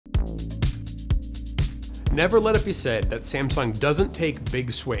Never let it be said that Samsung doesn't take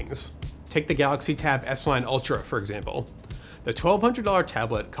big swings. Take the Galaxy Tab S9 Ultra, for example. The $1,200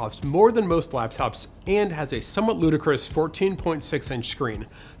 tablet costs more than most laptops and has a somewhat ludicrous 14.6-inch screen,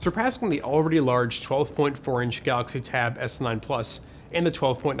 surpassing the already large 12.4-inch Galaxy Tab S9 Plus and the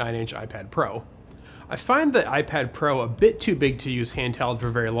 12.9-inch iPad Pro. I find the iPad Pro a bit too big to use handheld for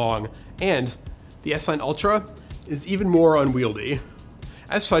very long, and the S9 Ultra is even more unwieldy.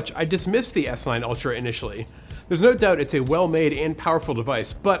 As such, I dismissed the S9 Ultra initially. There's no doubt it's a well-made and powerful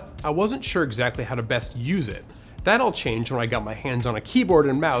device, but I wasn't sure exactly how to best use it. That all changed when I got my hands on a keyboard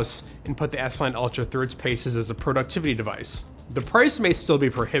and mouse and put the S9 Ultra through its paces as a productivity device. The price may still be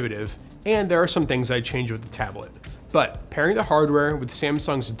prohibitive, and there are some things I'd change with the tablet. But pairing the hardware with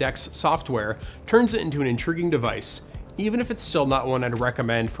Samsung's DeX software turns it into an intriguing device, even if it's still not one I'd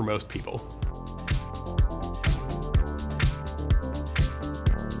recommend for most people.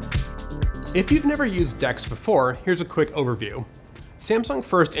 If you've never used DeX before, here's a quick overview. Samsung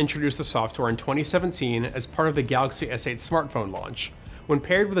first introduced the software in 2017 as part of the Galaxy S8 smartphone launch. When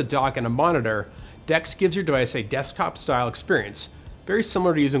paired with a dock and a monitor, DeX gives your device a desktop-style experience, very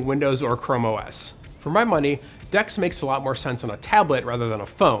similar to using Windows or Chrome OS. For my money, DeX makes a lot more sense on a tablet rather than a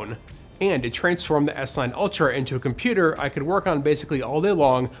phone, and it transformed the S9 Ultra into a computer I could work on basically all day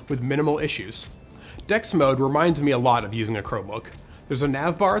long with minimal issues. DeX mode reminds me a lot of using a Chromebook. There's a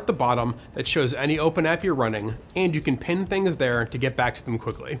nav bar at the bottom that shows any open app you're running, and you can pin things there to get back to them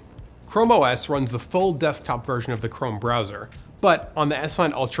quickly. Chrome OS runs the full desktop version of the Chrome browser, but on the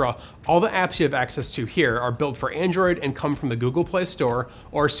S9 Ultra, all the apps you have access to here are built for Android and come from the Google Play Store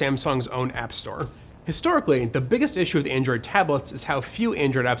or Samsung's own App Store. Historically, the biggest issue with Android tablets is how few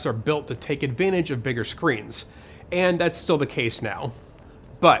Android apps are built to take advantage of bigger screens, and that's still the case now.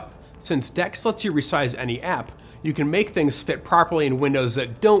 But since DeX lets you resize any app, you can make things fit properly in windows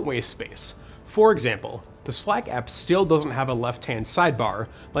that don't waste space. For example, the Slack app still doesn't have a left-hand sidebar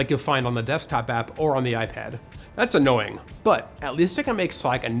like you'll find on the desktop app or on the iPad. That's annoying, but at least I can make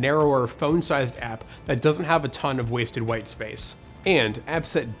Slack a narrower, phone-sized app that doesn't have a ton of wasted white space. And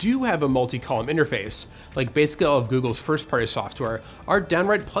apps that do have a multi-column interface, like basically all of Google's first-party software, are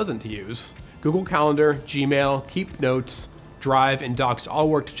downright pleasant to use. Google Calendar, Gmail, Keep Notes, Drive, and Docs all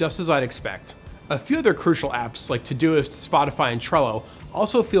worked just as I'd expect. A few other crucial apps like Todoist, Spotify, and Trello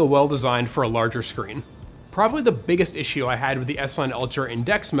also feel well designed for a larger screen. Probably the biggest issue I had with the S9 Ultra in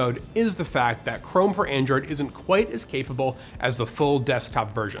DeX mode is the fact that Chrome for Android isn't quite as capable as the full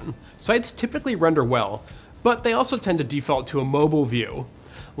desktop version. Sites typically render well, but they also tend to default to a mobile view.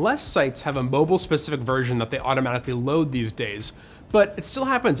 Less sites have a mobile-specific version that they automatically load these days, but it still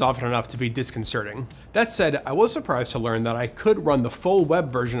happens often enough to be disconcerting. That said, I was surprised to learn that I could run the full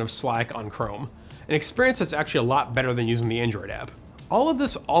web version of Slack on Chrome, an experience that's actually a lot better than using the Android app. All of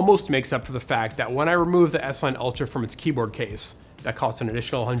this almost makes up for the fact that when I remove the S9 Ultra from its keyboard case, that costs an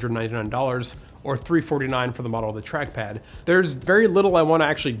additional $199 or $349 for the model with the trackpad, there's very little I want to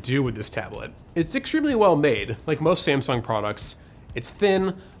actually do with this tablet. It's extremely well made, like most Samsung products. It's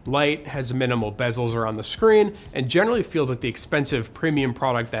thin, light, has minimal bezels around the screen, and generally feels like the expensive premium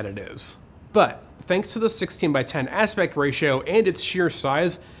product that it is. But thanks to the 16:10 aspect ratio and its sheer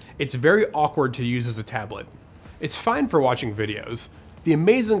size, it's very awkward to use as a tablet. It's fine for watching videos. The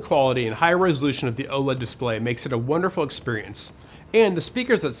amazing quality and high resolution of the OLED display makes it a wonderful experience, and the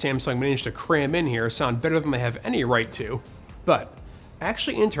speakers that Samsung managed to cram in here sound better than they have any right to. But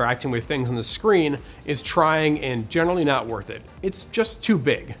actually interacting with things on the screen is trying and generally not worth it. It's just too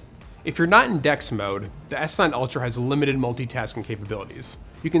big. If you're not in DeX mode, the S9 Ultra has limited multitasking capabilities.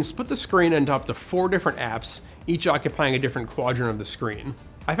 You can split the screen into up to 4 different apps, each occupying a different quadrant of the screen.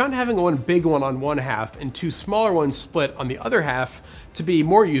 I found having one big one on one half and 2 smaller ones split on the other half to be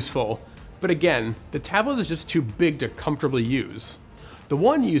more useful, but again, the tablet is just too big to comfortably use. The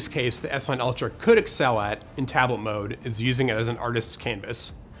one use case the S9 Ultra could excel at in tablet mode is using it as an artist's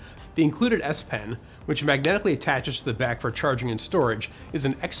canvas. The included S Pen, which magnetically attaches to the back for charging and storage, is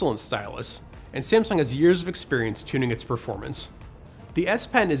an excellent stylus, and Samsung has years of experience tuning its performance. The S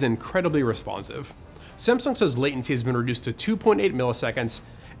Pen is incredibly responsive. Samsung says latency has been reduced to 2.8 milliseconds,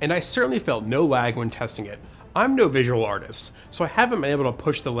 and I certainly felt no lag when testing it. I'm no visual artist, so I haven't been able to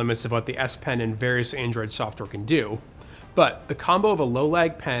push the limits of what the S Pen and various Android software can do, but the combo of a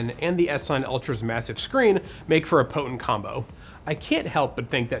low-lag pen and the S9 Ultra's massive screen make for a potent combo. I can't help but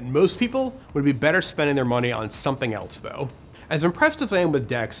think that most people would be better spending their money on something else though. As impressed as I am with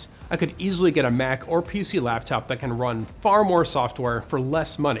DeX, I could easily get a Mac or PC laptop that can run far more software for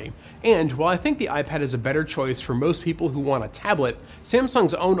less money. And while I think the iPad is a better choice for most people who want a tablet,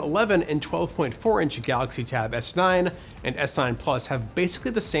 Samsung's own 11 and 12.4-inch Galaxy Tab S9 and S9 Plus have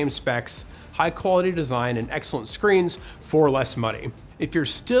basically the same specs, high quality design, and excellent screens for less money. If you're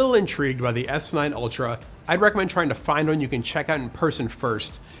still intrigued by the S9 Ultra, I'd recommend trying to find one you can check out in person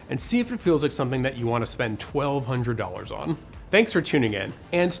first and see if it feels like something that you want to spend $1,200 on. Thanks for tuning in,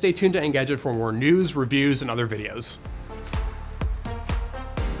 and stay tuned to Engadget for more news, reviews, and other videos.